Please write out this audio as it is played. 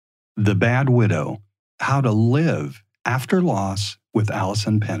The Bad Widow, How to Live After Loss with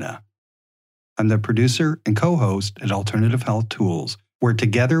Allison Penna. I'm the producer and co-host at Alternative Health Tools, where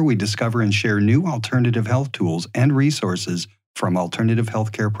together we discover and share new alternative health tools and resources from alternative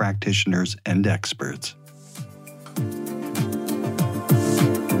healthcare practitioners and experts.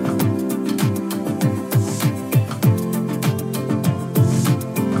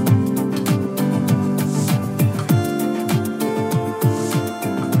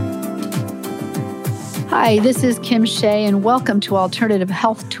 Hi, this is Kim Shea, and welcome to Alternative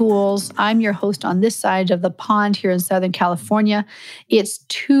Health Tools. I'm your host on this side of the pond here in Southern California. It's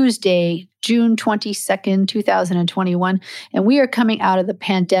Tuesday, June 22nd, 2021, and we are coming out of the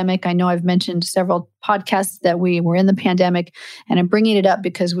pandemic. I know I've mentioned several podcasts that we were in the pandemic, and I'm bringing it up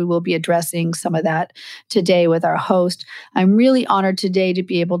because we will be addressing some of that today with our host. I'm really honored today to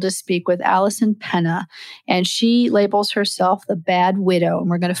be able to speak with Allison Penna, and she labels herself the Bad Widow, and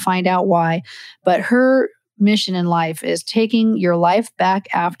we're going to find out why. But her mission in life is taking your life back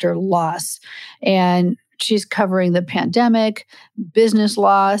after loss. And she's covering the pandemic, business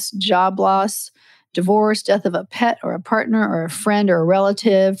loss, job loss, divorce, death of a pet or a partner or a friend or a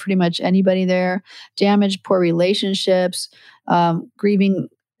relative, pretty much anybody there, damage, poor relationships, grieving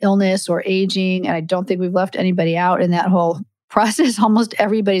illness or aging. And I don't think we've left anybody out in that whole process. Almost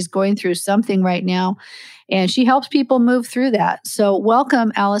everybody's going through something right now. And she helps people move through that. So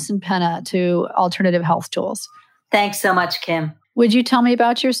welcome, Allison Penna, to Alternative Health Tools. Thanks so much, Kim. Would you tell me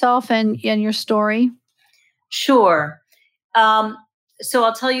about yourself and your story? Sure. So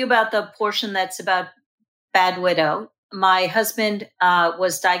I'll tell you about the portion that's about Bad Widow. My husband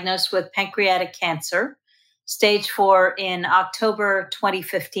was diagnosed with pancreatic cancer, stage 4, in October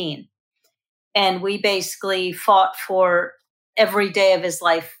 2015. And we basically fought for every day of his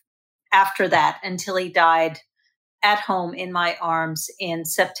life after that until he died at home in my arms in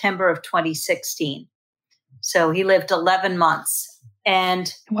September of 2016. So he lived 11 months.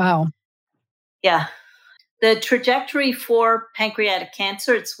 And wow. Yeah. The trajectory for pancreatic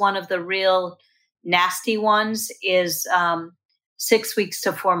cancer, it's one of the real nasty ones, is 6 weeks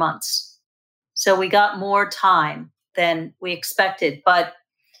to 4 months. So we got more time than we expected, but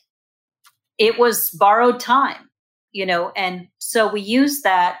it was borrowed time, and so we used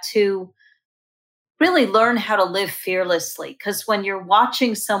that to really learn how to live fearlessly. Because when you're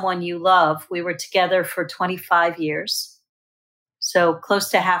watching someone you love, we were together for 25 years, so close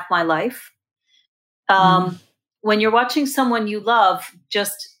to half my life. When you're watching someone you love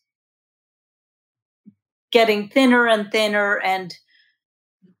just getting thinner and thinner and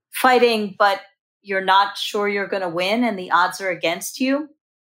fighting, but you're not sure you're going to win and the odds are against you,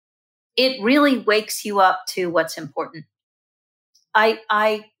 it really wakes you up to what's important.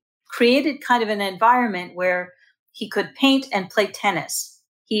 I created kind of an environment where he could paint and play tennis.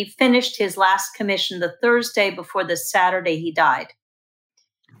 He finished his last commission the Thursday before the Saturday he died.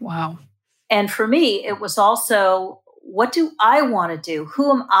 Wow. And for me, it was also, what do I want to do?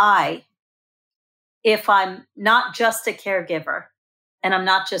 Who am I if I'm not just a caregiver and I'm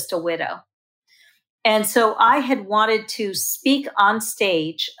not just a widow? And so I had wanted to speak on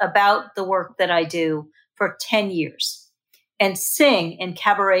stage about the work that I do for 10 years and sing in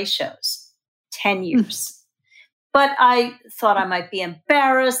cabaret shows 10 years. But I thought I might be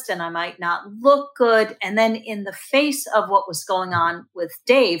embarrassed and I might not look good. And then in the face of what was going on with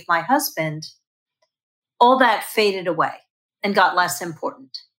Dave, my husband, all that faded away and got less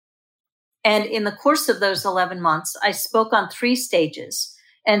important. And in the course of those 11 months, I spoke on 3 stages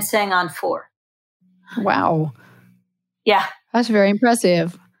and sang on 4. Wow. Yeah. That's very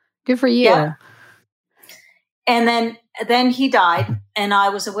impressive. Good for you. Yeah. And then he died and I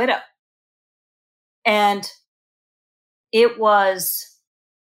was a widow. And it was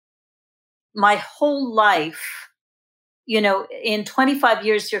my whole life, in 25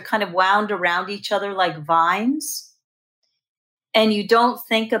 years, you're kind of wound around each other like vines. And you don't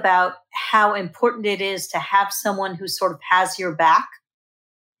think about how important it is to have someone who sort of has your back,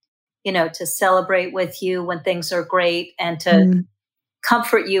 to celebrate with you when things are great and to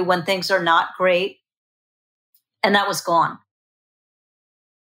comfort you when things are not great. And that was gone.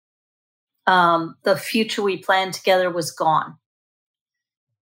 The future we planned together was gone.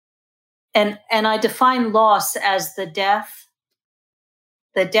 And I define loss as the death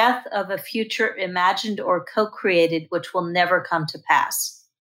of a future imagined or co-created, which will never come to pass.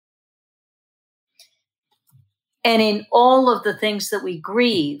 And in all of the things that we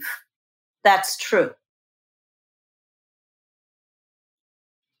grieve, that's true.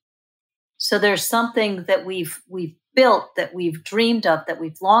 So there's something that we've built, that we've dreamed of, that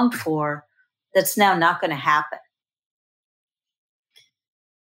we've longed for, that's now not going to happen.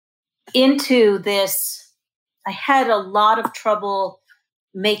 into this, I had a lot of trouble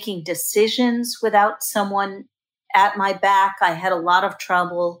making decisions without someone at my back. I had a lot of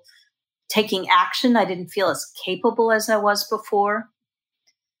trouble taking action. I didn't feel as capable as I was before.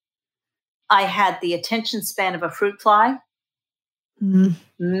 I had the attention span of a fruit fly,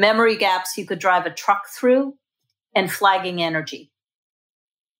 memory gaps you could drive a truck through, and flagging energy.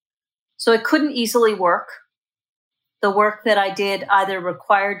 So it couldn't easily work. The work that I did either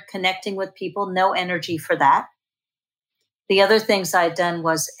required connecting with people, no energy for that. The other things I had done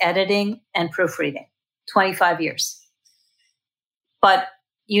was editing and proofreading, 25 years. But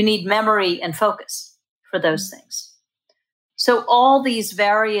you need memory and focus for those things. So all these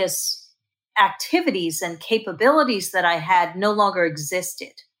various activities and capabilities that I had no longer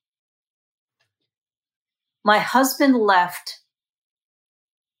existed. My husband left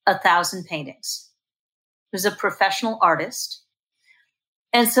 1,000 paintings. He was a professional artist.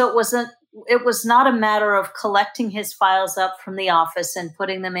 And so it was not a matter of collecting his files up from the office and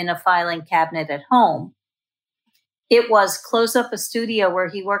putting them in a filing cabinet at home. It was close up a studio where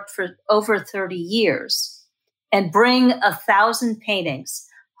he worked for over 30 years and bring 1,000 paintings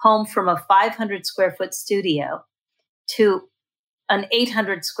home from a 500 square foot studio to an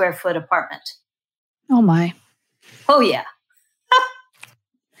 800 square foot apartment. Oh my. Oh yeah.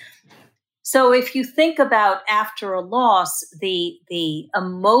 So if you think about after a loss, the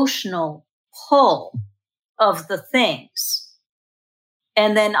emotional pull of the things,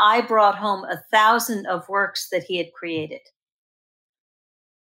 and then I brought home 1,000 of works that he had created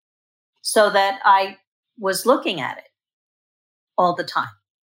so that I was looking at it all the time.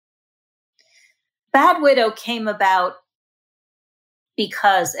 Bad Widow came about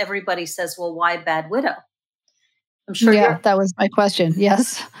because everybody says, well, why Bad Widow? I'm sure. Yeah, that was my question.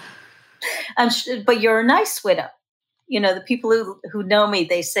 Yes. But you're a nice widow. You know, the people who know me,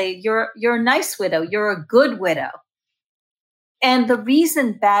 they say, you're a nice widow. You're a good widow. And the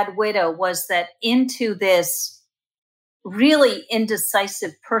reason Bad Widow was that into this really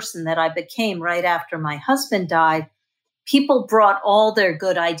indecisive person that I became right after my husband died, people brought all their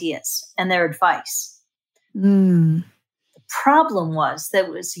good ideas and their advice. The problem was that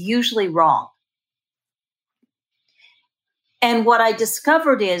it was usually wrong. And what I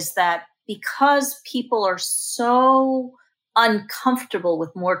discovered is that because people are so uncomfortable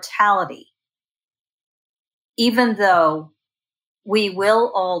with mortality, even though we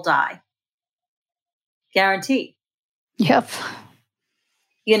will all die, guaranteed. Yep.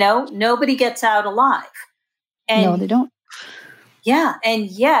 You know, nobody gets out alive. And no, they don't. Yeah. And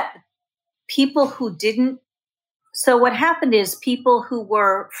yet people who didn't. So what happened is people who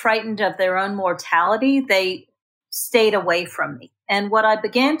were frightened of their own mortality, they stayed away from me. And what I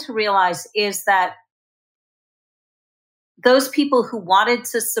began to realize is that those people who wanted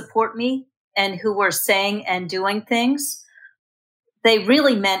to support me and who were saying and doing things, they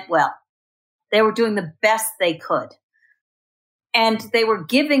really meant well. They were doing the best they could. And they were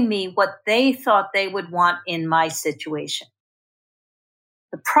giving me what they thought they would want in my situation.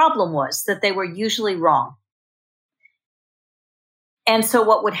 The problem was that they were usually wrong. And so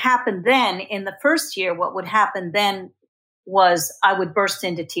what would happen then in the first year, what would happen then was I would burst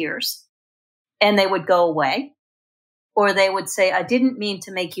into tears and they would go away, or they would say, I didn't mean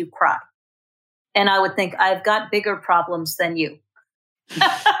to make you cry. And I would think, I've got bigger problems than you.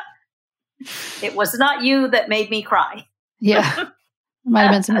 It was not you that made me cry. Yeah. Might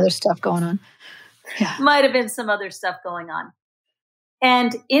have been some other stuff going on. Yeah. Might have been some other stuff going on.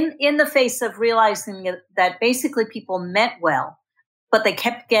 And in the face of realizing that basically people meant well, but they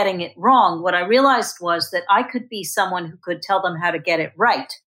kept getting it wrong, what I realized was that I could be someone who could tell them how to get it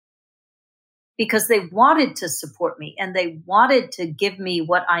right, because they wanted to support me and they wanted to give me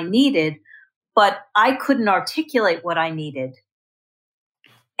what I needed, but I couldn't articulate what I needed.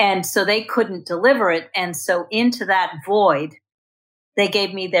 And so they couldn't deliver it. And so into that void, they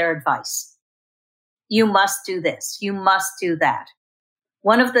gave me their advice. You must do this. You must do that.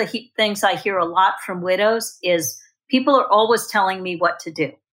 One of the things I hear a lot from widows is people are always telling me what to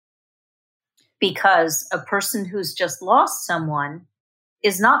do, because a person who's just lost someone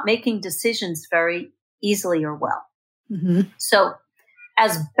is not making decisions very easily or well. Mm-hmm. So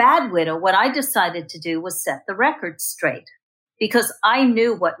as Bad Widow, what I decided to do was set the record straight, because I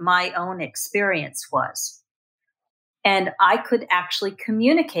knew what my own experience was. And I could actually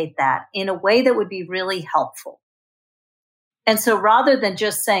communicate that in a way that would be really helpful. And so rather than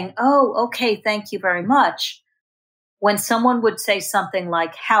just saying, oh, okay, thank you very much, when someone would say something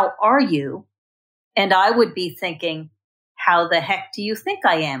like, how are you? And I would be thinking, how the heck do you think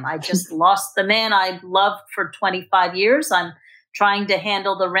I am? I just lost the man I loved for 25 years. I'm trying to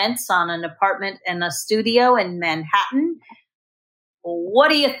handle the rents on an apartment and a studio in Manhattan. What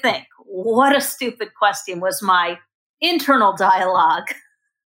do you think? What a stupid question was my internal dialogue.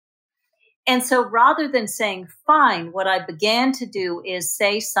 And so rather than saying, fine, what I began to do is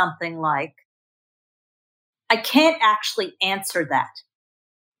say something like, I can't actually answer that.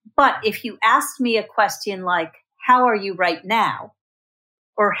 But if you asked me a question like, how are you right now?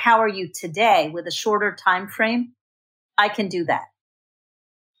 Or how are you today with a shorter time frame? I can do that.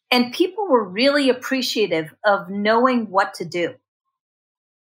 And people were really appreciative of knowing what to do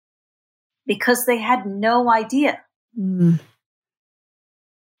because they had no idea. Mm.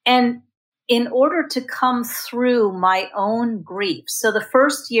 And in order to come through my own grief, so the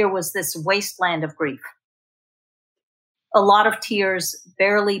first year was this wasteland of grief. A lot of tears,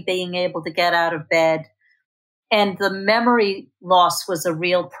 barely being able to get out of bed. And the memory loss was a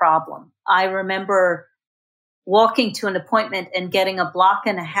real problem. I remember walking to an appointment and getting a block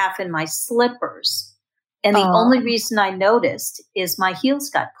and a half in my slippers. And the only reason I noticed is my heels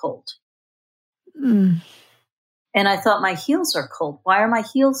got cold. Mm. And I thought, my heels are cold. Why are my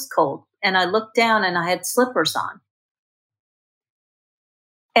heels cold? And I looked down and I had slippers on.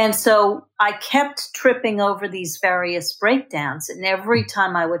 And so I kept tripping over these various breakdowns. And every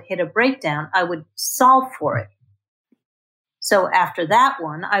time I would hit a breakdown, I would solve for it. So after that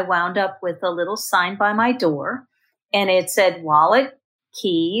one, I wound up with a little sign by my door. And it said wallet,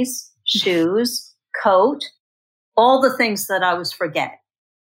 keys, shoes, coat, all the things that I was forgetting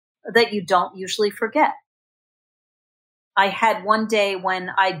that you don't usually forget. I had one day when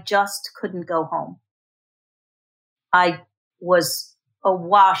I just couldn't go home. I was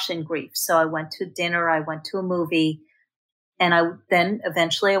awash in grief. So I went to dinner, I went to a movie, and then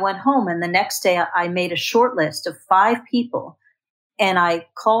eventually I went home. And the next day I made a short list of 5 people. And I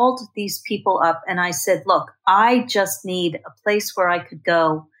called these people up and I said, look, I just need a place where I could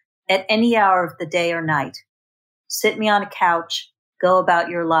go at any hour of the day or night. Sit me on a couch, go about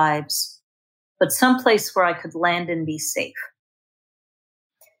your lives, but someplace where I could land and be safe.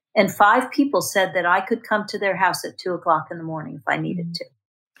 And 5 people said that I could come to their house at 2:00 in the morning if I needed to.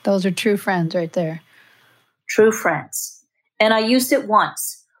 Those are true friends right there. True friends. And I used it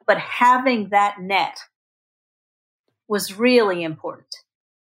once, but having that net was really important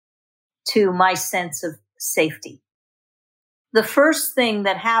to my sense of safety. The first thing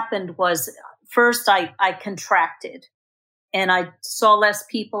that happened was first I contracted and I saw less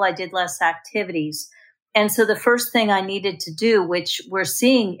people. I did less activities. And so the first thing I needed to do, which we're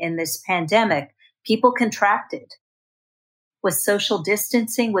seeing in this pandemic, people contracted with social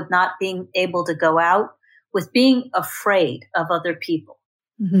distancing, with not being able to go out, with being afraid of other people.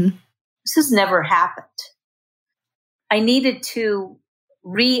 Mm-hmm. This has never happened. I needed to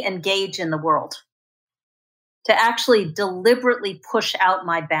re-engage in the world, to actually deliberately push out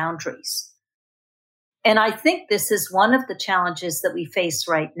my boundaries. And I think this is one of the challenges that we face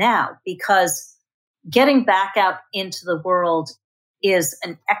right now, because getting back out into the world is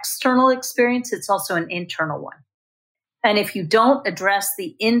an external experience. It's also an internal one. And if you don't address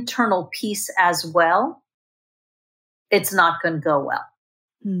the internal piece as well, it's not going to go well.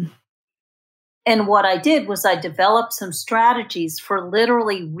 Mm. And what I did was I developed some strategies for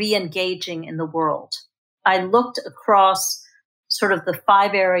literally re-engaging in the world. I looked across sort of the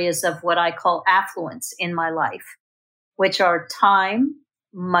 5 areas of what I call affluence in my life, which are time,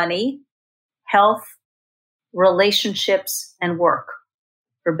 money, health, relationships, and work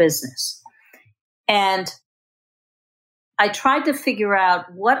for business. And I tried to figure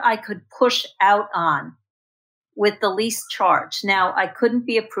out what I could push out on with the least charge. Now, I couldn't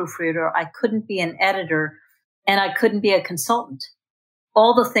be a proofreader, I couldn't be an editor, and I couldn't be a consultant.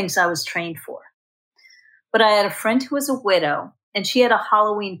 All the things I was trained for. But I had a friend who was a widow, and she had a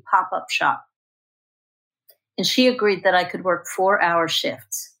Halloween pop-up shop. And she agreed that I could work 4-hour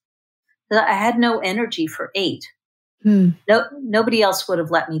shifts. I had no energy for 8. Nobody else would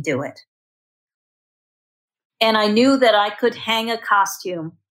have let me do it. And I knew that I could hang a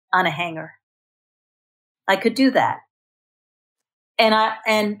costume on a hanger. I could do that.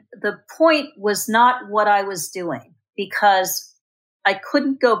 And the point was not what I was doing, because I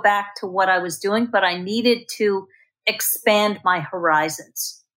couldn't go back to what I was doing, but I needed to expand my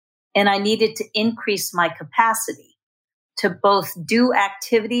horizons. And I needed to increase my capacity to both do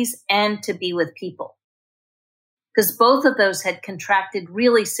activities and to be with people. Because both of those had contracted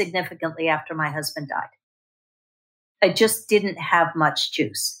really significantly after my husband died. I just didn't have much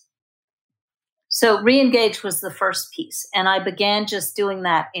juice. So re-engage was the first piece. And I began just doing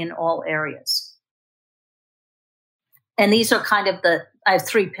that in all areas. And these are kind of I have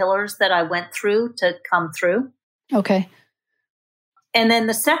 3 pillars that I went through to come through. Okay. And then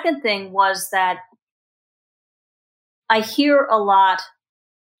the second thing was that I hear a lot,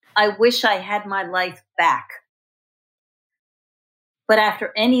 I wish I had my life back. But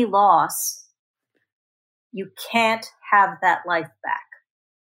after any loss, you can't have that life back.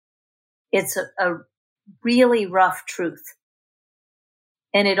 It's a really rough truth.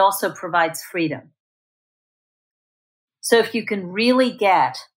 And it also provides freedom. So if you can really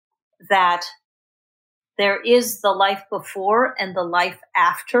get that there is the life before and the life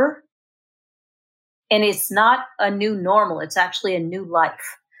after, and it's not a new normal, it's actually a new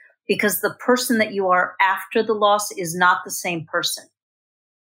life, because the person that you are after the loss is not the same person.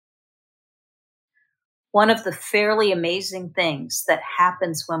 One of the fairly amazing things that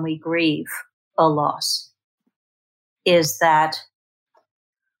happens when we grieve a loss is that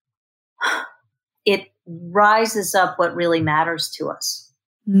it rises up what really matters to us.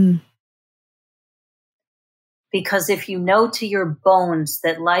 Mm. Because if you know to your bones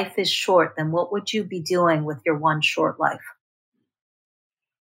that life is short, then what would you be doing with your one short life?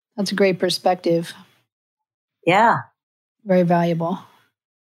 That's a great perspective. Yeah. Very valuable.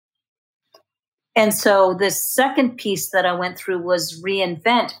 And so this second piece that I went through was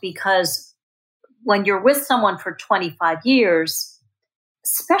reinvent, because when you're with someone for 25 years,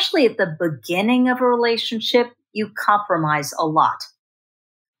 especially at the beginning of a relationship, you compromise a lot.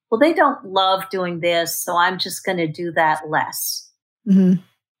 Well, they don't love doing this, so I'm just going to do that less. Mm-hmm.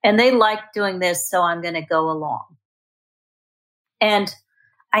 And they like doing this, so I'm going to go along. And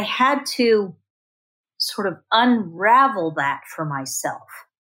I had to sort of unravel that for myself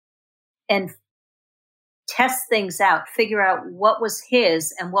and test things out, figure out what was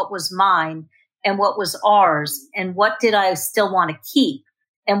his and what was mine and what was ours and what did I still want to keep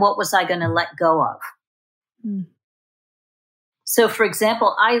and what was I going to let go of. Mm. So, for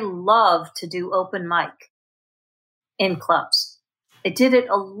example, I love to do open mic in clubs. I did it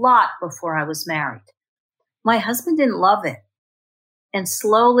a lot before I was married. My husband didn't love it. And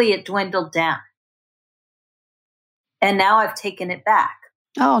slowly it dwindled down. And now I've taken it back.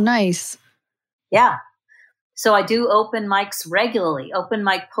 Oh, nice. Yeah. So I do open mics regularly, open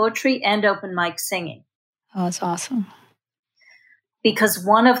mic poetry and open mic singing. Oh, that's awesome. Because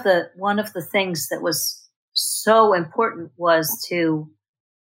one of the things that was so important was to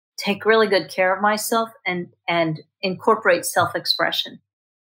take really good care of myself and incorporate self-expression.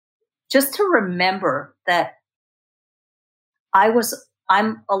 Just to remember that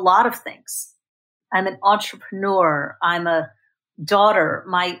I'm a lot of things. I'm an entrepreneur. I'm a daughter.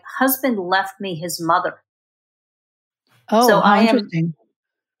 My husband left me his mother. Oh, so how interesting.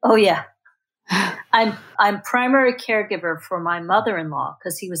 Oh yeah. I'm primary caregiver for my mother-in-law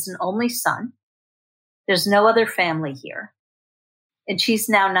because he was an only son. There's no other family here. And she's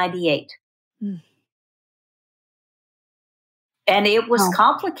now 98. Mm. And it was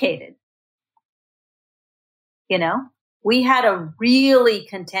complicated. You know, we had a really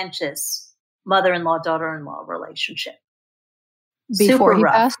contentious mother-in-law, daughter-in-law relationship. Before he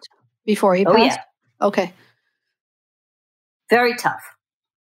passed? Before he passed? Oh, yeah. Okay. Very tough.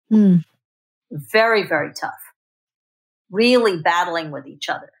 Mm. Very, very tough. Really battling with each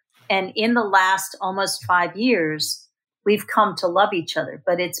other. And in the last almost 5 years, we've come to love each other,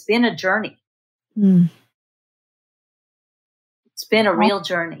 but it's been a journey. Mm. It's been a real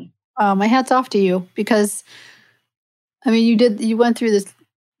journey. My hat's off to you because, I mean, you went through this,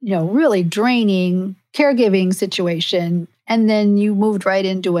 really draining caregiving situation, and then you moved right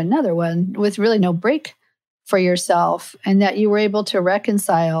into another one with really no break for yourself, and that you were able to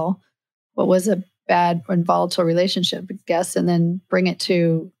reconcile what was a bad and volatile relationship, I guess, and then bring it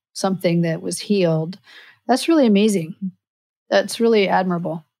to something that was healed. That's really amazing. That's really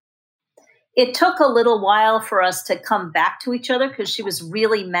admirable. It took a little while for us to come back to each other because she was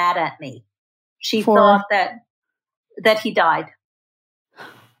really mad at me. She thought that he died.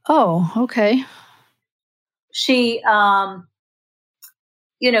 Oh, okay. She,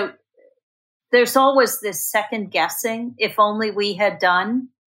 there's always this second guessing. If only we had done.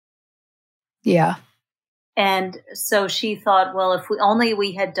 Yeah. And so she thought, well, if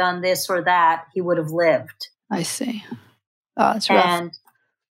we had done this or that, he would have lived. I see. Oh, that's rough. And,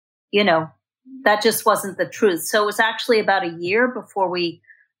 that just wasn't the truth. So it was actually about a year before we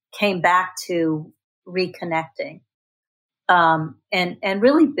came back to reconnecting and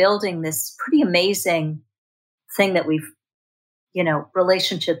really building this pretty amazing thing that we've,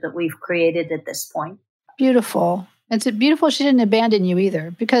 relationship that we've created at this point. Beautiful. It's beautiful she didn't abandon you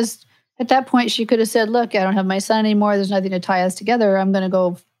either, because at that point she could have said, look, I don't have my son anymore. There's nothing to tie us together. I'm going to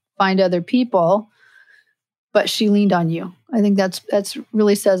go find other people. But she leaned on you. I think that's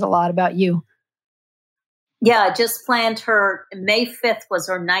really says a lot about you. Yeah, I just planned her. May 5th was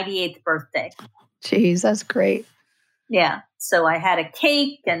her 98th birthday. Jeez, that's great. Yeah. So I had a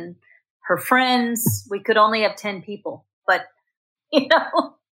cake and her friends. We could only have 10 people, but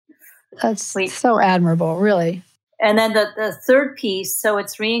That's so admirable, really. And then the third piece, so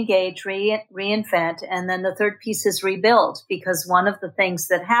it's re-engage, reinvent, and then the third piece is rebuild, because one of the things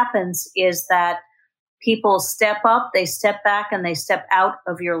that happens is that people step up, they step back, and they step out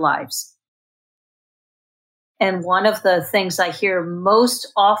of your lives. And one of the things I hear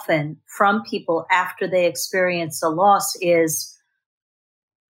most often from people after they experience a loss is,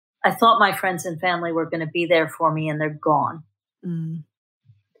 I thought my friends and family were going to be there for me, and they're gone. Mm.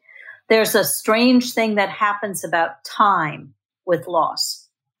 There's a strange thing that happens about time with loss.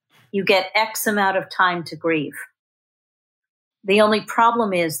 You get X amount of time to grieve. The only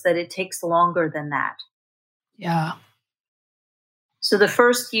problem is that it takes longer than that. Yeah. So the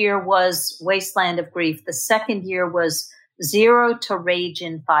first year was wasteland of grief. The second year was 0 to rage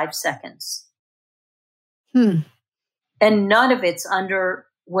in 5 seconds. And none of it's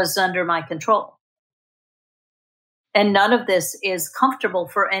was under my control. And none of this is comfortable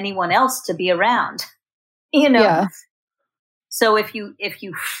for anyone else to be around, Yeah. So if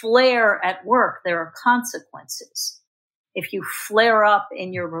you flare at work, there are consequences. If you flare up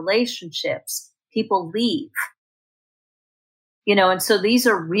in your relationships, people leave. And so these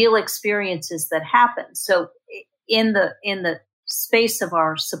are real experiences that happen. So in the space of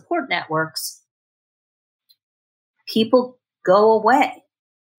our support networks, people go away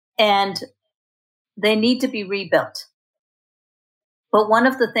and they need to be rebuilt. But one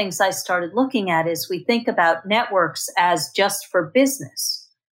of the things I started looking at is we think about networks as just for business.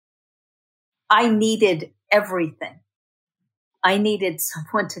 I needed everything. I needed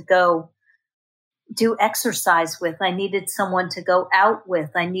someone to go do exercise with. I needed someone to go out with.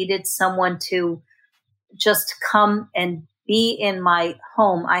 I needed someone to just come and be in my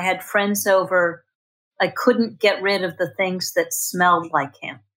home. I had friends over. I couldn't get rid of the things that smelled like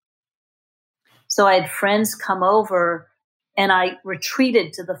him. So I had friends come over and I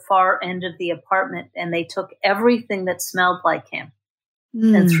retreated to the far end of the apartment and they took everything that smelled like him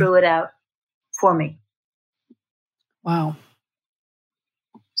and threw it out for me. Wow.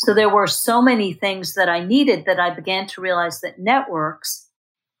 So there were so many things that I needed that I began to realize that networks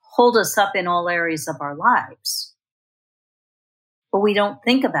hold us up in all areas of our lives. But we don't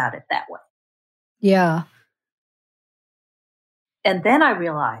think about it that way. Yeah. And then I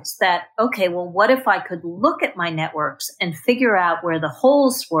realized that, okay, well, what if I could look at my networks and figure out where the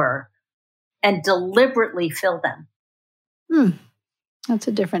holes were and deliberately fill them? That's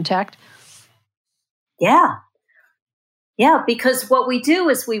a different tact. Yeah. Yeah, because what we do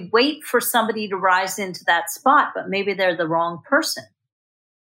is we wait for somebody to rise into that spot, but maybe they're the wrong person.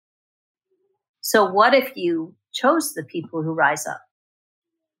 So what if you chose the people who rise up?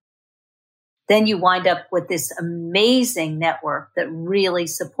 Then you wind up with this amazing network that really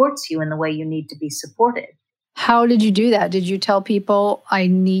supports you in the way you need to be supported. How did you do that? Did you tell people, I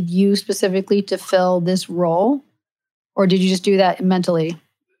need you specifically to fill this role? Or did you just do that mentally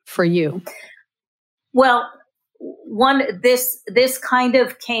for you? Well, this kind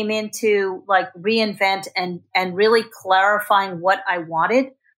of came into like reinvent and really clarifying what I wanted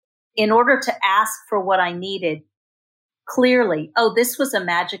in order to ask for what I needed clearly. Oh, this was a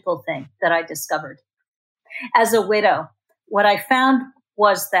magical thing that I discovered. As a widow, what I found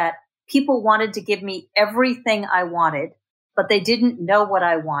was that people wanted to give me everything I wanted, but they didn't know what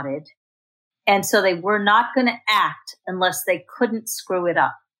I wanted. And so they were not going to act unless they couldn't screw it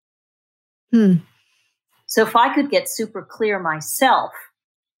up. So if I could get super clear myself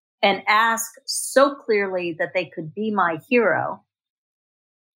and ask so clearly that they could be my hero,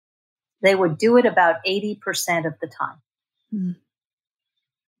 they would do it about 80% of the time.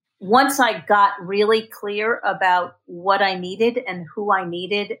 Once I got really clear about what I needed and who I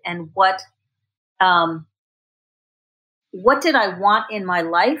needed and what did I want in my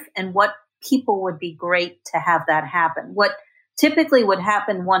life and what people would be great to have that happen. What typically would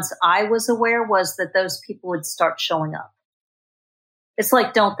happen once I was aware was that those people would start showing up. It's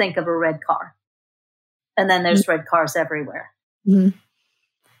like, don't think of a red car. And then there's red cars everywhere.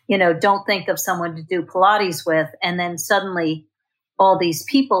 Don't think of someone to do Pilates with. And then suddenly all these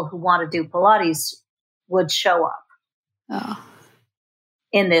people who want to do Pilates would show up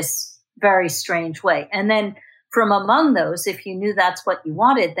in this very strange way. And then from among those, if you knew that's what you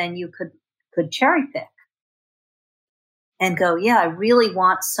wanted, then you could cherry pick and go, yeah, I really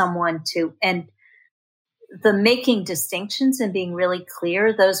want someone to, and the making distinctions and being really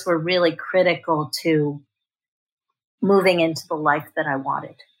clear, those were really critical to moving into the life that I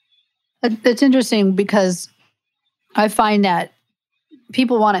wanted. It's interesting because I find that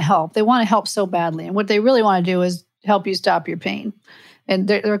people want to help. They want to help so badly. And what they really want to do is help you stop your pain. And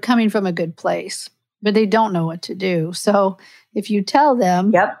they're coming from a good place, but they don't know what to do. So if you tell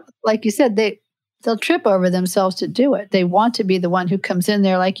them, like you said, they'll trip over themselves to do it. They want to be the one who comes in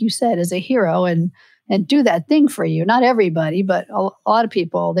there, like you said, as a hero and do that thing for you. Not everybody, but a lot of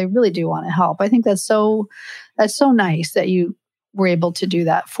people, they really do want to help. I think that's so nice that you were able to do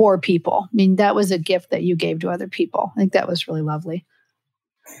that for people. I mean, that was a gift that you gave to other people. I think that was really lovely.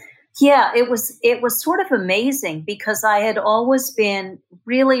 Yeah, it was sort of amazing because I had always been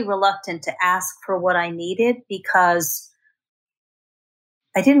really reluctant to ask for what I needed because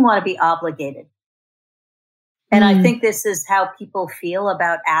I didn't want to be obligated. And I think this is how people feel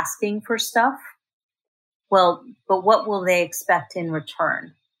about asking for stuff. Well, but what will they expect in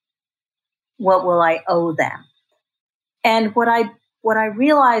return? What will I owe them? And what I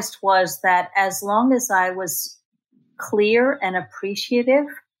realized was that as long as I was clear and appreciative,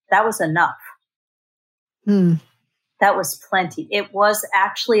 that was enough. That was plenty. It was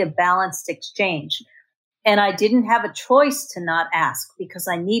actually a balanced exchange. And I didn't have a choice to not ask because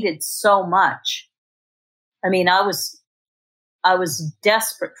I needed so much. I mean, I was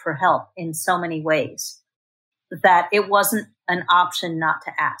desperate for help in so many ways that it wasn't an option not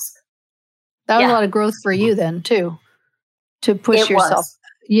to ask. That was a lot of growth for you then too, to push yourself.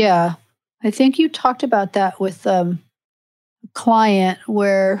 Yeah. I think you talked about that with a client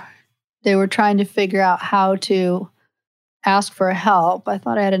where they were trying to figure out how to ask for help. I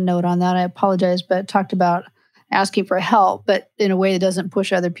thought I had a note on that. I apologize, but it talked about asking for help, but in a way that doesn't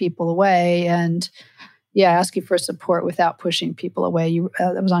push other people away. And asking for support without pushing people away.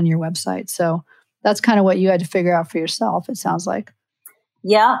 That was on your website. So that's kind of what you had to figure out for yourself, it sounds like.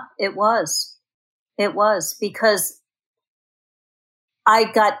 Yeah, it was. It was because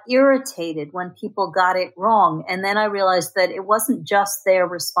I got irritated when people got it wrong. And then I realized that it wasn't just their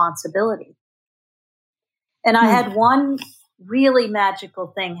responsibility. And I had one really magical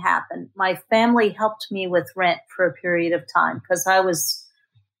thing happen. My family helped me with rent for a period of time because I was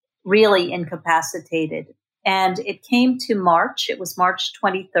really incapacitated. And it came to March. It was March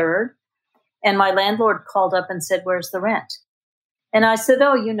 23rd. And my landlord called up and said, "Where's the rent?" And I said,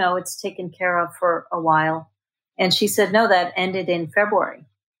 "Oh, it's taken care of for a while." And she said, "No, that ended in February."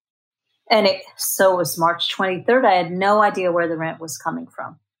 And so it was March 23rd. I had no idea where the rent was coming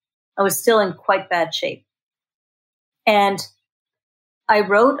from. I was still in quite bad shape. And I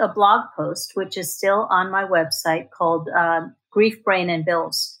wrote a blog post, which is still on my website, called Grief, Brain, and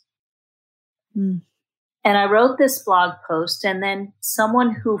Bills. And I wrote this blog post, and then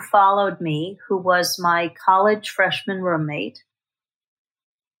someone who followed me, who was my college freshman roommate,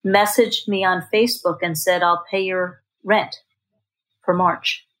 messaged me on Facebook and said, "I'll pay your rent for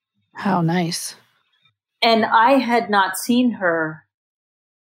March." How nice. And I had not seen her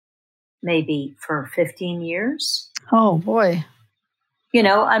maybe for 15 years. Oh, boy.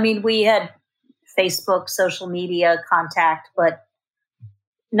 We had Facebook, social media contact, but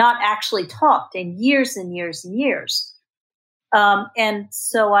not actually talked in years and years and years. And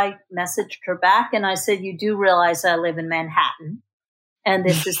so I messaged her back and I said, "You do realize I live in Manhattan and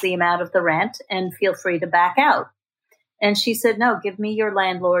this is the amount of the rent and feel free to back out." And she said, "No, give me your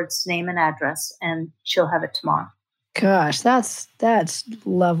landlord's name and address and she'll have it tomorrow." Gosh, that's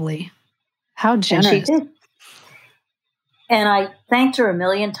lovely. How generous. And she did. And I thanked her a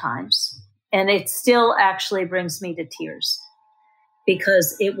million times. And it still actually brings me to tears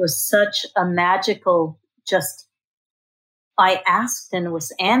because it was such a magical, I asked and it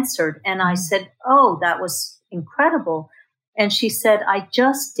was answered. And I said, "Oh, that was incredible." And she said, "I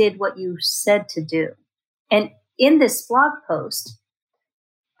just did what you said to do." And in this blog post,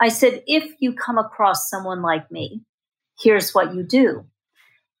 I said, if you come across someone like me, here's what you do.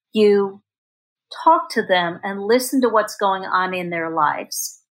 You talk to them and listen to what's going on in their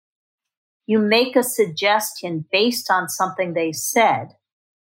lives. You make a suggestion based on something they said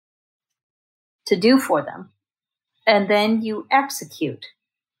to do for them. And then you execute,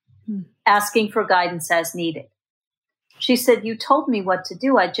 asking for guidance as needed. She said, "You told me what to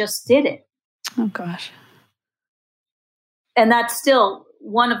do. I just did it." Oh, gosh. And that's still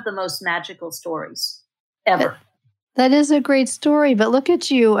one of the most magical stories ever. That is a great story, but look at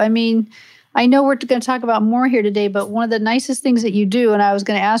you. I mean, I know we're going to talk about more here today, but one of the nicest things that you do, and I was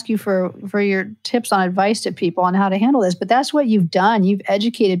going to ask you for your tips on advice to people on how to handle this, but that's what you've done. You've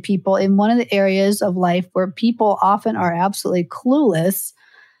educated people in one of the areas of life where people often are absolutely clueless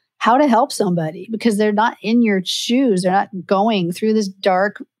how to help somebody because they're not in your shoes. They're not going through this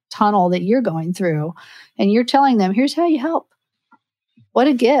dark tunnel that you're going through. And you're telling them, here's how you help. What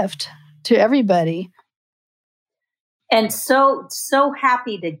a gift. to everybody. And so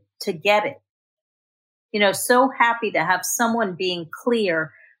happy to get it. So happy to have someone being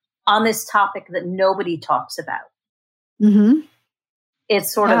clear on this topic that nobody talks about. Mm-hmm.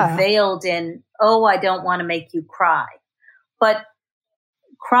 It's sort of veiled in, I don't want to make you cry. But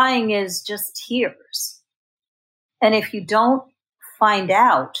crying is just tears. And if you don't find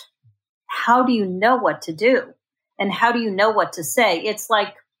out, how do you know what to do? And how do you know what to say? It's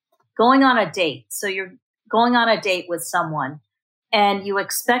like going on a date. So you're going on a date with someone and you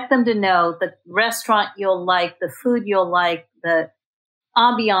expect them to know the restaurant you'll like, the food you'll like, the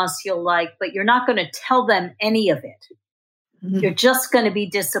ambiance you'll like, but you're not going to tell them any of it. Mm-hmm. You're just going to be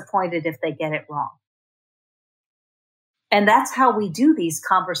disappointed if they get it wrong. And that's how we do these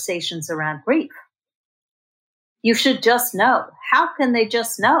conversations around grief. You should just know. How can they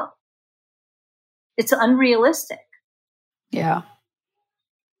just know? It's unrealistic. Yeah.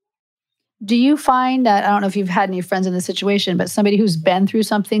 Do you find that, I don't know if you've had any friends in this situation, but somebody who's been through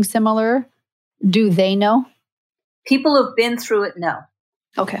something similar, do they know? People who've been through it know.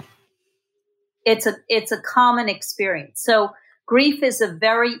 Okay. It's a common experience. So grief is a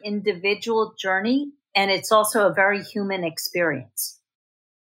very individual journey, and it's also a very human experience.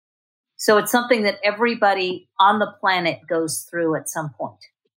 So it's something that everybody on the planet goes through at some point.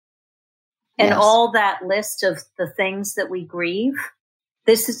 And yes. all that list of the things that we grieve,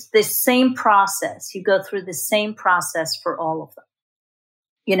 this is the same process. You go through the same process for all of them,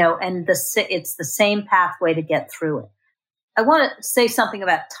 and it's the same pathway to get through it. I want to say something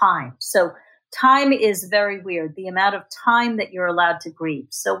about time. So time is very weird, the amount of time that you're allowed to grieve.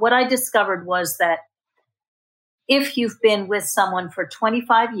 So what I discovered was that if you've been with someone for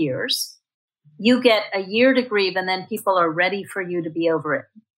 25 years, you get a year to grieve, and then people are ready for you to be over it.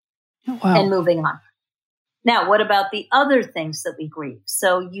 Oh, wow. And moving on. Now, what about the other things that we grieve?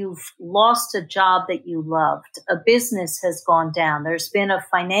 So you've lost a job that you loved. A business has gone down. There's been a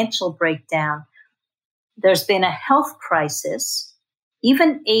financial breakdown. There's been a health crisis,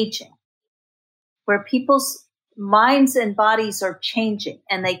 even aging, where people's minds and bodies are changing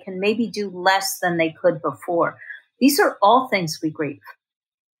and they can maybe do less than they could before. These are all things we grieve.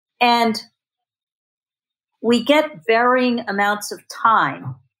 And we get varying amounts of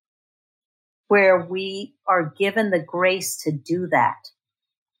time where we are given the grace to do that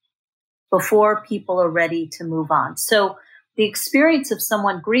before people are ready to move on. So the experience of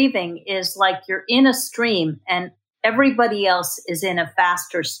someone grieving is like you're in a stream and everybody else is in a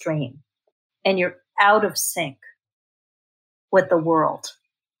faster stream and you're out of sync with the world.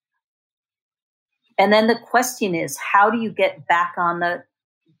 And then the question is, how do you get back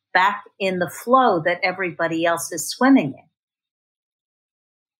in the flow that everybody else is swimming in?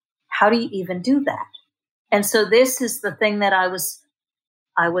 How do you even do that? And so this is the thing that I was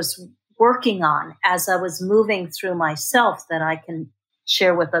working on as I was moving through myself that I can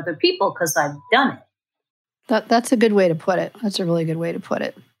share with other people because I've done it. That's a good way to put it. That's a really good way to put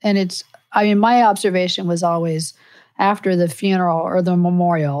it. And my observation was always after the funeral or the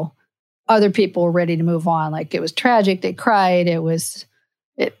memorial, other people were ready to move on. Like it was tragic. They cried.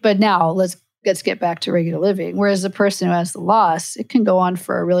 But now let's get back to regular living. Whereas the person who has the loss, it can go on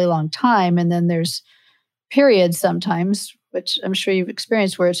for a really long time. And then there's periods sometimes, which I'm sure you've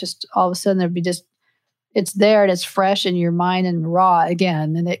experienced, where it's just all of a sudden it's there and it's fresh in your mind and raw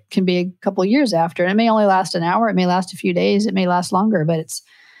again. And it can be a couple of years after. And it may only last an hour. It may last a few days. It may last longer, but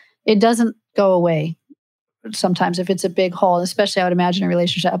it doesn't go away sometimes if it's a big hole. And especially I would imagine a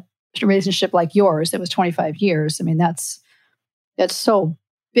relationship like yours that was 25 years. I mean, that's so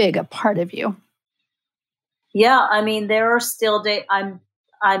big a part of you. Yeah, I mean, there are still days I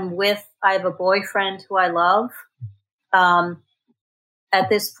have a boyfriend who I love at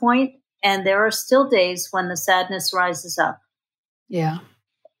this point, and there are still days when the sadness rises up. Yeah.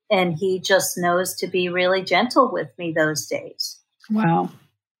 And he just knows to be really gentle with me those days. Wow.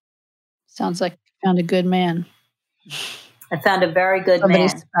 Sounds like you found a good man. I found a very good Somebody man.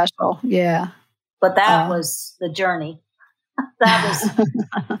 Special, yeah. But that was the journey. That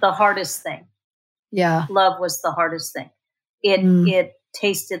was the hardest thing. Yeah. Love was the hardest thing. It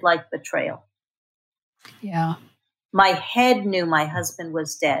tasted like betrayal. Yeah. My head knew my husband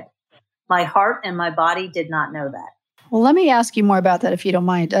was dead. My heart and my body did not know that. Well, let me ask you more about that if you don't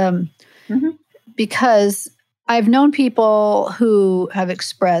mind. Because I've known people who have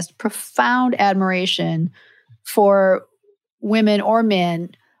expressed profound admiration for women or men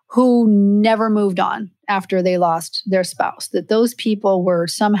who never moved on after they lost their spouse, that those people were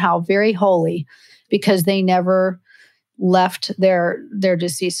somehow very holy because they never left their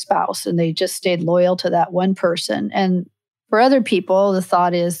deceased spouse and they just stayed loyal to that one person. And for other people, the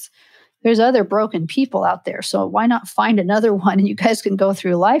thought is there's other broken people out there. So why not find another one and you guys can go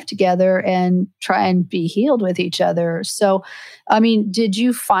through life together and try and be healed with each other. So, I mean, did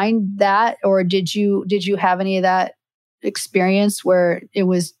you find that, or did you have any of that experience where it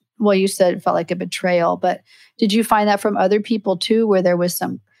was, well, you said it felt like a betrayal, but did you find that from other people too, where there was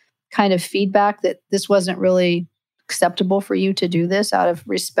some kind of feedback that this wasn't really acceptable for you to do this out of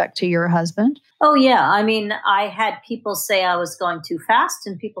respect to your husband? Oh, yeah. I mean, I had people say I was going too fast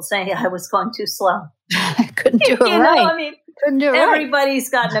and people saying I was going too slow. Couldn't do it right. I mean, couldn't do it everybody's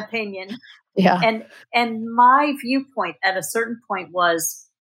got an opinion. Yeah. And my viewpoint at a certain point was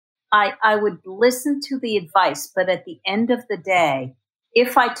I would listen to the advice, but at the end of the day,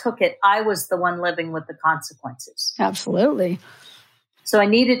 if I took it, I was the one living with the consequences. Absolutely. So I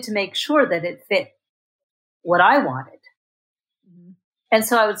needed to make sure that it fit what I wanted. And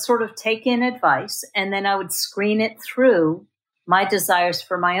so I would sort of take in advice and then I would screen it through my desires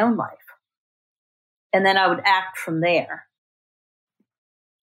for my own life. And then I would act from there.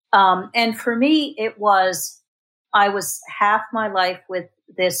 And for me, I was half my life with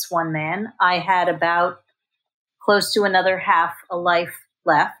this one man. I had about close to another half a life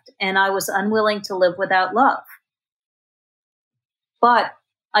left, and I was unwilling to live without love. But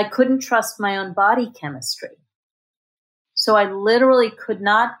I couldn't trust my own body chemistry. So I literally could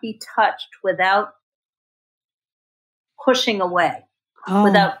not be touched without pushing away,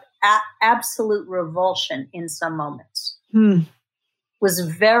 without absolute revulsion in some moments. Was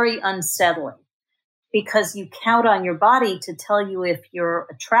very unsettling because you count on your body to tell you if you're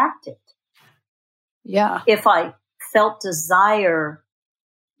attracted. Yeah. If I felt desire,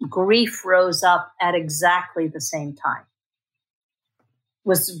 grief rose up at exactly the same time.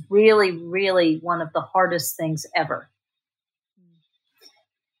 Was really, really one of the hardest things ever.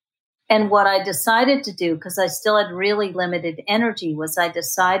 And what I decided to do, because I still had really limited energy, was I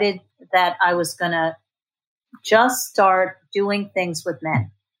decided that I was going to just start doing things with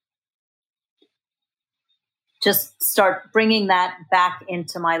men. Just start bringing that back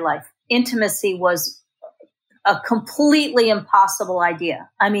into my life. Intimacy was a completely impossible idea.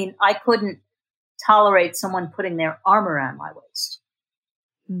 I mean, I couldn't tolerate someone putting their arm around my waist.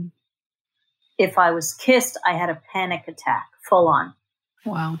 If I was kissed, I had a panic attack, full on.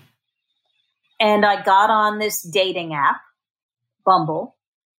 Wow. And I got on this dating app, Bumble,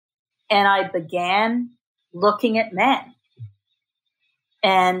 and I began looking at men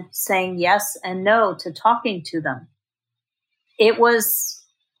and saying yes and no to talking to them. It was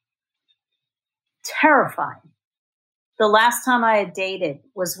terrifying. The last time I had dated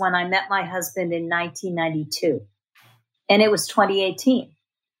was when I met my husband in 1992, and it was 2018.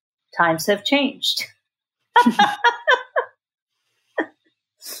 Times have changed.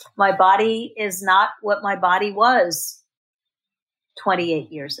 My body is not what my body was 28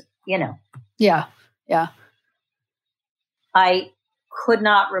 years ago, Yeah. Yeah. I could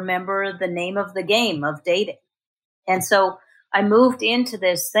not remember the name of the game of dating. And so I moved into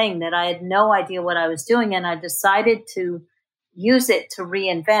this thing that I had no idea what I was doing. And I decided to use it to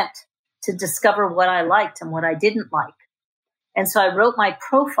reinvent, to discover what I liked and what I didn't like. And so I wrote my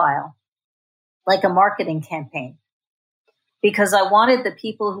profile like a marketing campaign because I wanted the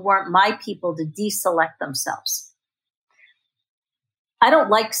people who weren't my people to deselect themselves. I don't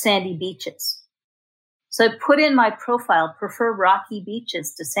like sandy beaches. So I put in my profile, prefer rocky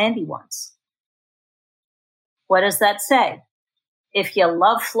beaches to sandy ones. What does that say? If you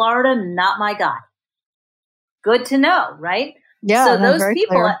love Florida, not my guy. Good to know, right? Yeah. So those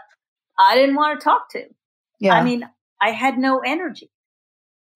people clear. I didn't want to talk to. Yeah. I mean, I had no energy.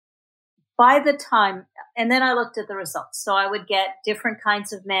 By the time, and then I looked at the results. So I would get different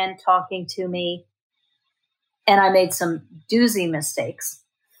kinds of men talking to me, and I made some doozy mistakes.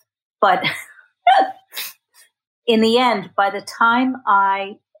 But in the end, by the time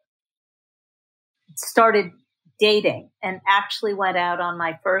I started dating and actually went out on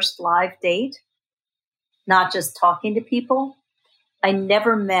my first live date, not just talking to people, I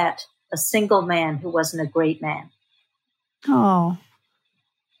never met a single man who wasn't a great man. Oh,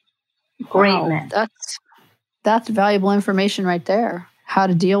 great man. That's valuable information right there. How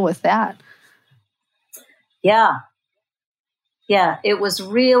to deal with that. Yeah. Yeah. It was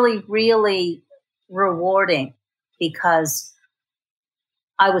really, really rewarding because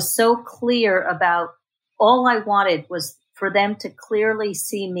I was so clear about all I wanted was for them to clearly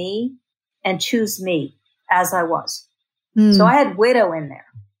see me and choose me as I was. So I had widow in there.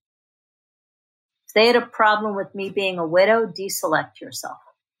 If they had a problem with me being a widow, deselect yourself.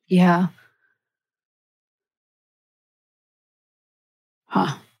 Yeah.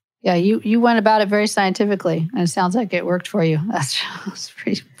 Huh. Yeah, you went about it very scientifically, and it sounds like it worked for you. That's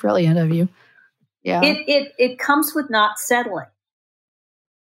pretty brilliant of you. Yeah. It comes with not settling.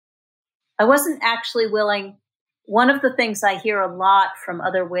 I wasn't actually willing. One of the things I hear a lot from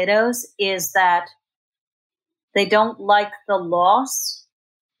other widows is that they don't like the loss.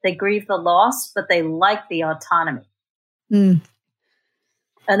 They grieve the loss, but they like the autonomy. Mm.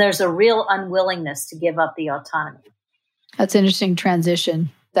 And there's a real unwillingness to give up the autonomy. That's an interesting transition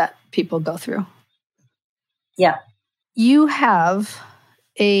that people go through. Yeah. You have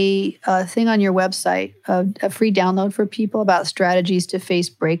a thing on your website, a free download for people about strategies to face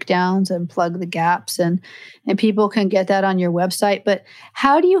breakdowns and plug the gaps. And people can get that on your website. But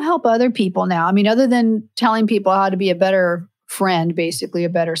how do you help other people now? I mean, other than telling people how to be a better friend, basically a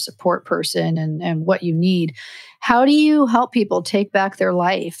better support person and what you need, how do you help people take back their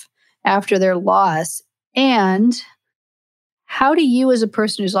life after their loss? And how do you, as a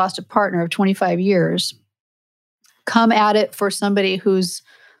person who's lost a partner of 25 years, come at it for somebody who's,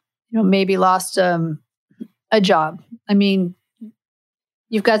 maybe lost a job? I mean,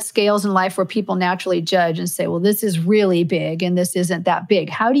 you've got scales in life where people naturally judge and say, well, this is really big and this isn't that big.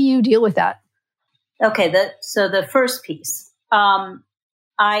 How do you deal with that? Okay, so the first piece, I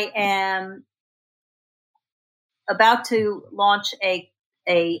am about to launch a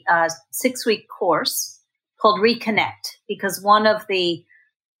 6-week course called Reconnect, because one of the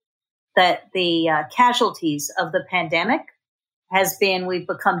casualties of the pandemic has been we've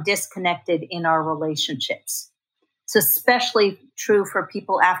become disconnected in our relationships. It's especially true for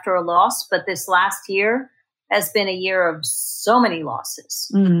people after a loss, but this last year has been a year of so many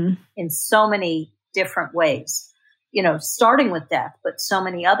losses in so many different ways, starting with death, but so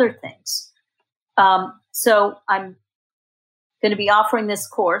many other things. So I'm going to be offering this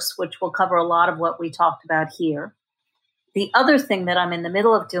course, which will cover a lot of what we talked about here. The other thing that I'm in the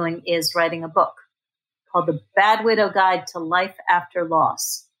middle of doing is writing a book called The Bad Widow Guide to Life After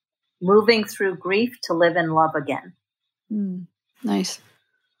Loss, Moving Through Grief to Live and Love Again. Nice.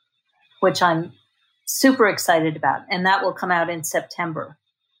 Which I'm super excited about. And that will come out in September.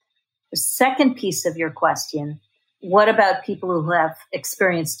 The second piece of your question, what about people who have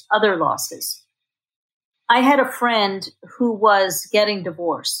experienced other losses? I had a friend who was getting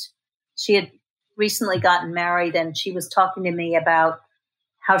divorced. She had recently gotten married, and she was talking to me about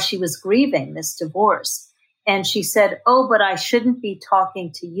how she was grieving this divorce. And she said, oh, but I shouldn't be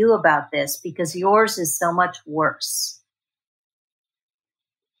talking to you about this because yours is so much worse.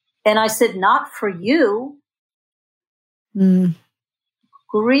 And I said, not for you.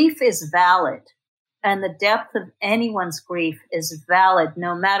 Grief is valid. And the depth of anyone's grief is valid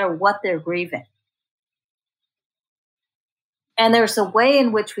no matter what they're grieving. And there's a way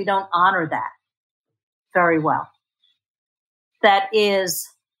in which we don't honor that very well. That is,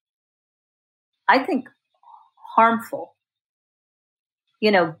 I think, harmful.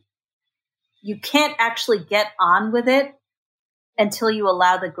 You can't actually get on with it until you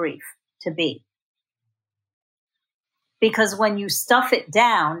allow the grief to be. Because when you stuff it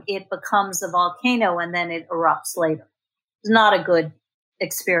down, it becomes a volcano and then it erupts later. It's not a good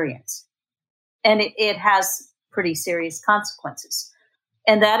experience. And it has pretty serious consequences.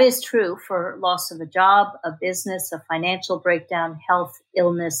 And that is true for loss of a job, a business, a financial breakdown, health,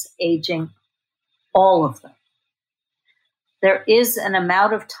 illness, aging, all of them. There is an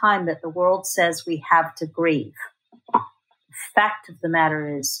amount of time that the world says we have to grieve. The fact of the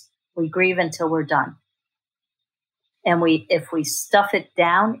matter is we grieve until we're done. And if we stuff it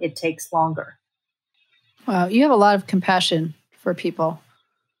down, it takes longer. Wow, you have a lot of compassion for people.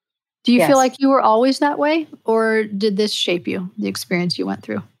 Do you Yes. feel like you were always that way, or did this shape you, the experience you went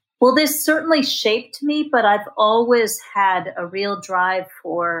through? Well, this certainly shaped me, but I've always had a real drive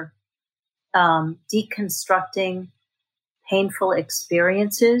for deconstructing painful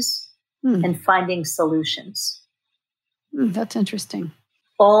experiences and finding solutions. That's interesting.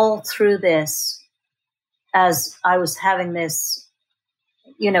 All through this, as I was having this,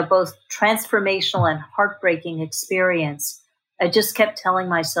 both transformational and heartbreaking experience, I just kept telling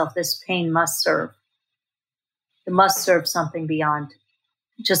myself this pain must serve. It must serve something beyond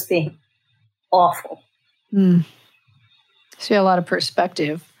just being awful. So you had a lot of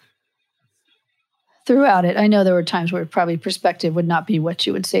perspective throughout it. I know there were times where probably perspective would not be what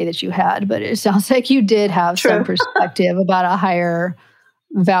you would say that you had, but it sounds like you did have some perspective about a higher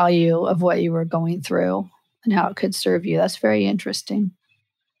value of what you were going through and how it could serve you. That's very interesting.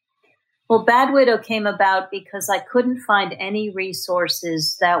 Well, Bad Widow came about because I couldn't find any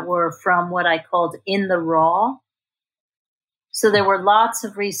resources that were from what I called in the raw. So there were lots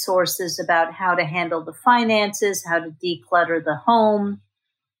of resources about how to handle the finances, how to declutter the home,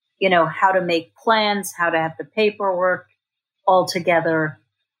 how to make plans, how to have the paperwork all together.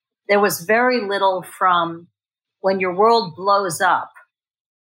 There was very little from when your world blows up,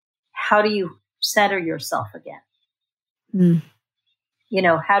 how do you center yourself again? Mm.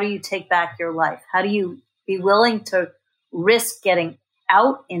 How do you take back your life? How do you be willing to risk getting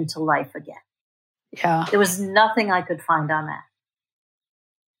out into life again? Yeah. There was nothing I could find on that.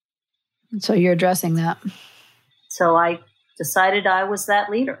 So you're addressing that. So I decided I was that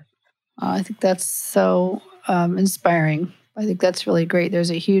leader. I think that's so inspiring. I think that's really great.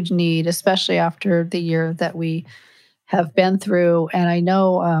 There's a huge need, especially after the year that we have been through. And I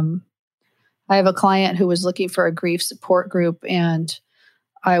know I have a client who was looking for a grief support group, and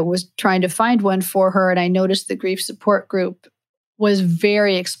I was trying to find one for her. And I noticed the grief support group was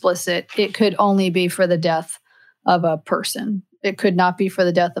very explicit. It could only be for the death of a person. It could not be for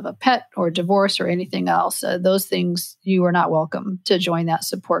the death of a pet or divorce or anything else. Those things, you are not welcome to join that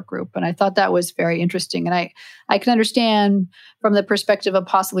support group. And I thought that was very interesting. And I can understand from the perspective of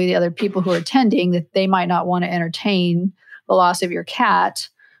possibly the other people who are attending that they might not want to entertain the loss of your cat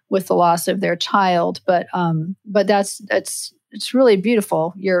with the loss of their child. But it's really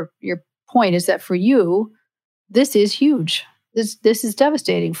beautiful. Your point is that for you, this is huge. This is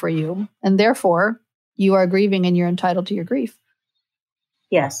devastating for you. And therefore, you are grieving and you're entitled to your grief.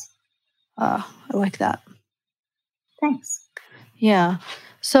 Yes. I like that. Thanks. Yeah.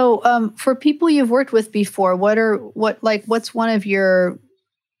 So for people you've worked with before, what's one of your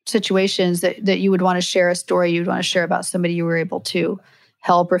situations that you would want to share, a story you'd want to share about somebody you were able to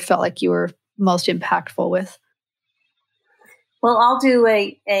help or felt like you were most impactful with? Well, I'll do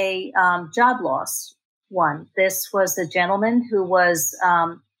a job loss one. This was a gentleman who was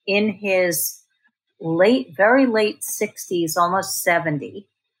in his very late 60s, almost 70.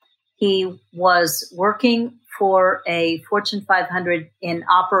 He was working for a Fortune 500 in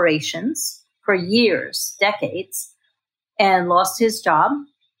operations for years, decades, and lost his job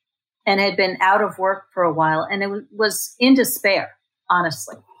and had been out of work for a while. And it was in despair,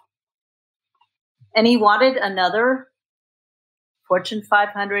 honestly. And he wanted another Fortune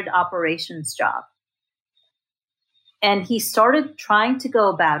 500 operations job. And he started trying to go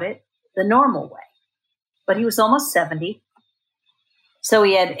about it the normal way. But he was almost 70. So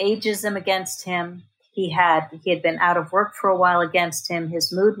he had ageism against him. He had been out of work for a while against him.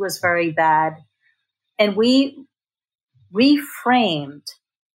 His mood was very bad. And we reframed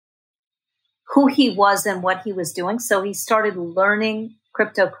who he was and what he was doing. So he started learning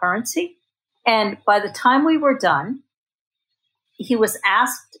cryptocurrency. And by the time we were done, he was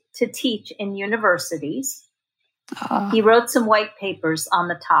asked to teach in universities. He wrote some white papers on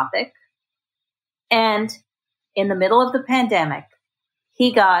the topic. And in the middle of the pandemic,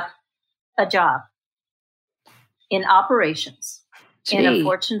 he got a job in operations in a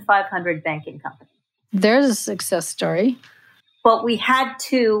Fortune 500 banking company. There's a success story. But we had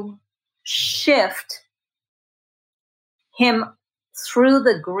to shift him through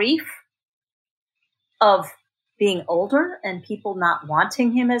the grief of being older and people not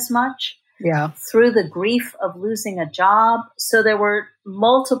wanting him as much. Yeah. Through the grief of losing a job. So there were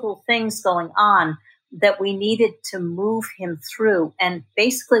multiple things going on that we needed to move him through. And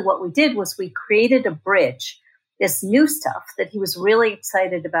basically what we did was we created a bridge, this new stuff that he was really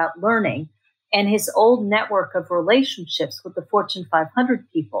excited about learning, and his old network of relationships with the Fortune 500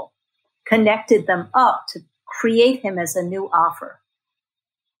 people connected them up to create him as a new offer,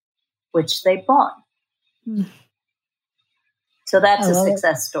 which they bought. Mm. So that's a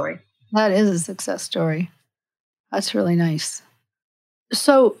success story. That is a success story. That's really nice.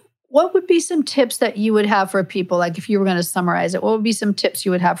 So what would be some tips that you would have for people, like if you were going to summarize it, what would be some tips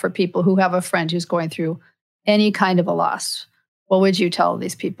you would have for people who have a friend who's going through any kind of a loss? What would you tell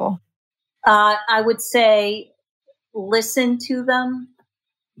these people? I would say listen to them.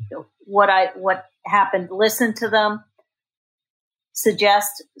 What happened, listen to them.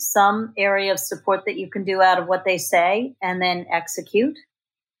 Suggest some area of support that you can do out of what they say, and then execute.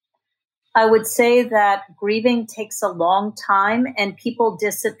 I would say that grieving takes a long time and people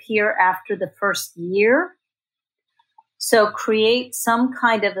disappear after the first year. So create some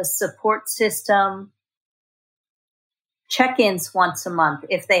kind of a support system, check-ins once a month.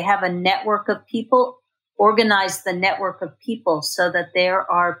 If they have a network of people, organize the network of people so that there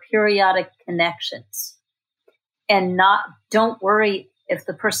are periodic connections. And don't worry if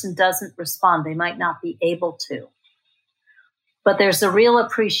the person doesn't respond. They might not be able to. But there's a real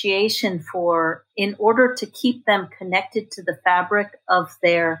appreciation for, in order to keep them connected to the fabric of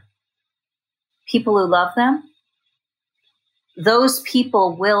their people who love them, those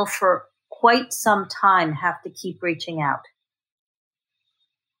people will for quite some time have to keep reaching out.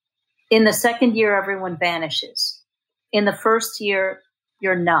 In the second year, everyone vanishes. In the first year,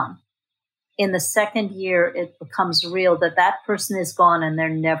 you're numb. In the second year, it becomes real that that person is gone and they're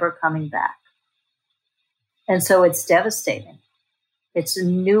never coming back. And so it's devastating. It's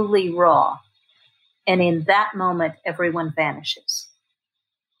newly raw. And in that moment, everyone vanishes.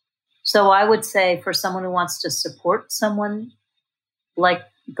 So I would say for someone who wants to support someone like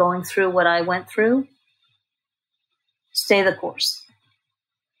going through what I went through, stay the course.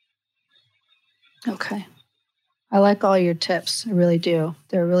 Okay. I like all your tips. I really do.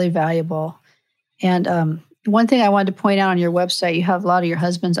 They're really valuable. And one thing I wanted to point out on your website, you have a lot of your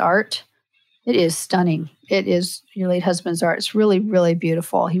husband's art. It is stunning. It is your late husband's art. It's really, really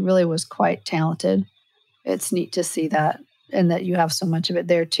beautiful. He really was quite talented. It's neat to see that, and that you have so much of it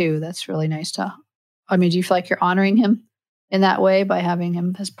there too. That's really nice to, I mean, do you feel like you're honoring him in that way by having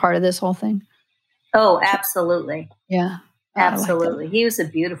him as part of this whole thing? Oh, absolutely. Yeah. Absolutely. He was a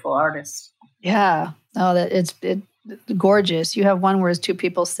beautiful artist. Yeah. Oh, it's gorgeous. You have one where it's two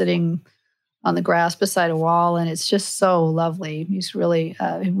people sitting on the grass beside a wall, and it's just so lovely. He's really,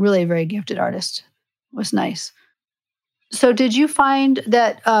 really a very gifted artist. It was nice. So did you find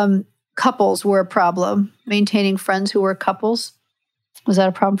that couples were a problem, maintaining friends who were couples? Was that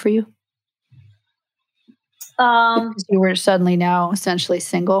a problem for you? Because you were suddenly now essentially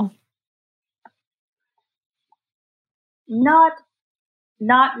single?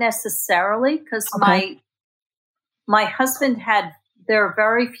 Not necessarily, because Okay. my husband there are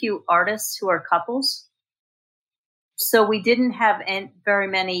very few artists who are couples. So we didn't have very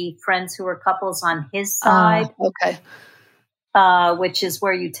many friends who were couples on his side, Okay. which is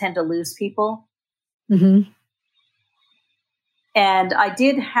where you tend to lose people. Mm-hmm. And I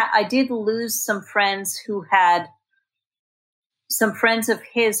did lose some friends who had some friends of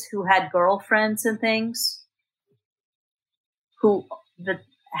his who had girlfriends and things that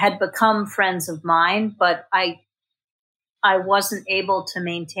had become friends of mine, but I wasn't able to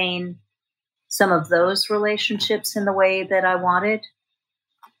maintain some of those relationships in the way that I wanted.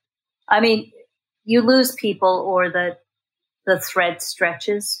 I mean, you lose people or the thread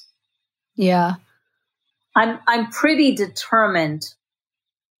stretches. Yeah. I'm pretty determined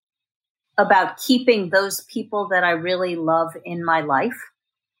about keeping those people that I really love in my life.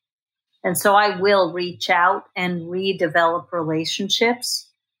 And so I will reach out and redevelop relationships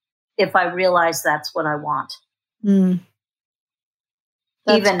if I realize that's what I want.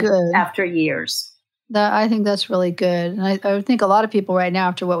 That's even good. after years. I think that's really good. And I would think a lot of people right now,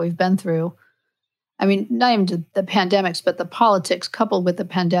 after what we've been through, I mean, not even the pandemics, but the politics coupled with the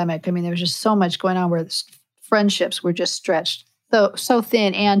pandemic. I mean, there was just so much going on where friendships were just stretched so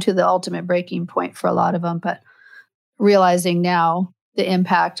thin and to the ultimate breaking point for a lot of them. But realizing now the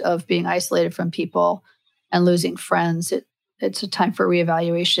impact of being isolated from people and losing friends, it's a time for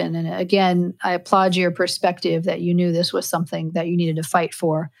reevaluation. And again, I applaud your perspective that you knew this was something that you needed to fight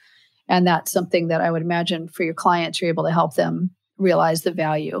for. And that's something that I would imagine for your clients, you're able to help them realize the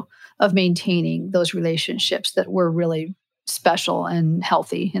value of maintaining those relationships that were really special and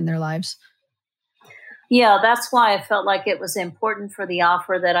healthy in their lives. Yeah, that's why I felt like it was important for the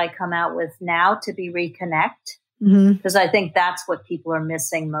offer that I come out with now to be Reconnect, because I think that's what people are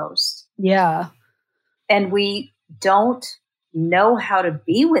missing most. Yeah. And we don't know how to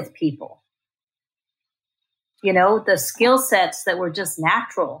be with people. You know, the skill sets that were just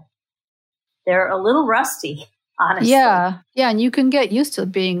natural, they're a little rusty, honestly. Yeah. Yeah. And you can get used to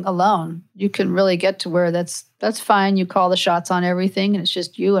being alone. You can really get to where that's fine. You call the shots on everything and it's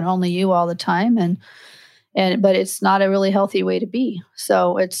just you and only you all the time. But it's not a really healthy way to be.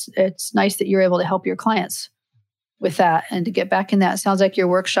 So it's nice that you're able to help your clients with that and to get back in that. It sounds like your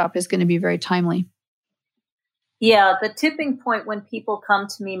workshop is going to be very timely. Yeah. The tipping point when people come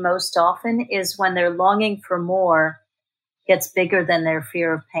to me most often is when their longing for more gets bigger than their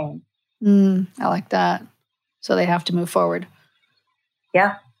fear of pain. I like that. So they have to move forward.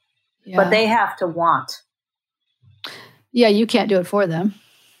 Yeah. But they have to want. Yeah, you can't do it for them.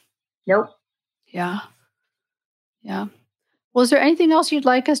 Nope. Yeah. Yeah. Well, is there anything else you'd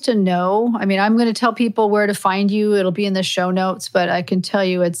like us to know? I mean, I'm going to tell people where to find you. It'll be in the show notes, but I can tell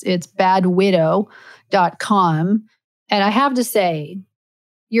you it's badwidow.com. And I have to say,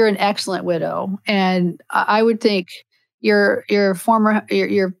 you're an excellent widow. And I would think your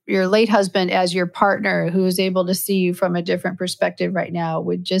late husband as your partner who is able to see you from a different perspective right now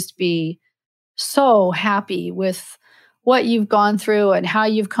would just be so happy with what you've gone through and how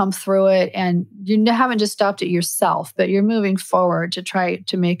you've come through it. And you haven't just stopped at yourself, but you're moving forward to try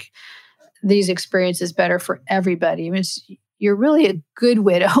to make these experiences better for everybody. I mean, you're really a good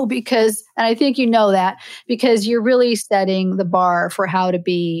widow and I think you know that, because you're really setting the bar for how to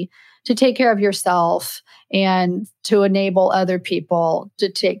be to take care of yourself and to enable other people to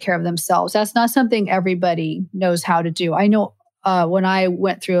take care of themselves. That's not something everybody knows how to do. I know when I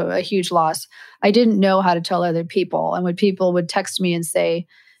went through a huge loss, I didn't know how to tell other people. And when people would text me and say,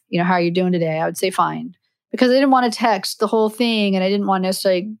 how are you doing today? I would say, fine. Because I didn't want to text the whole thing and I didn't want to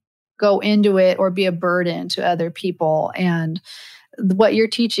necessarily go into it or be a burden to other people. And what you're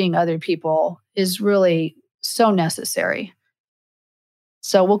teaching other people is really so necessary.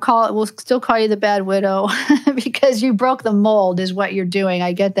 So we'll still call you the bad widow because you broke the mold is what you're doing.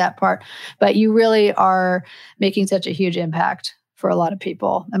 I get that part, but you really are making such a huge impact for a lot of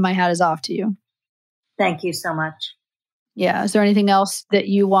people. And my hat is off to you. Thank you so much. Yeah. Is there anything else that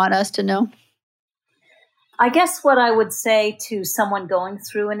you want us to know? I guess what I would say to someone going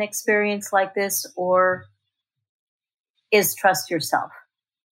through an experience like this is trust yourself.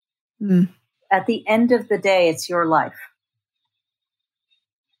 At the end of the day, it's your life.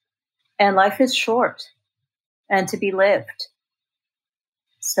 And life is short and to be lived.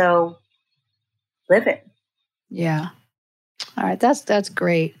 So live it. Yeah. All right. That's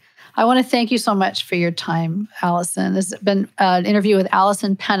great. I want to thank you so much for your time, Allison. This has been an interview with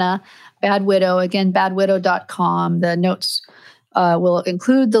Allison Penna, Bad Widow. Again, badwidow.com. The notes will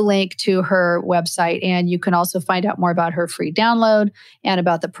include the link to her website, and you can also find out more about her free download and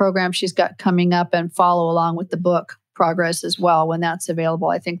about the program she's got coming up and follow along with the book Progress as well when that's available.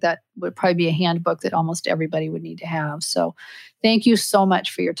 I think that would probably be a handbook that almost everybody would need to have. So thank you so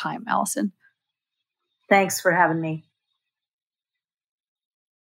much for your time, Allison. Thanks for having me.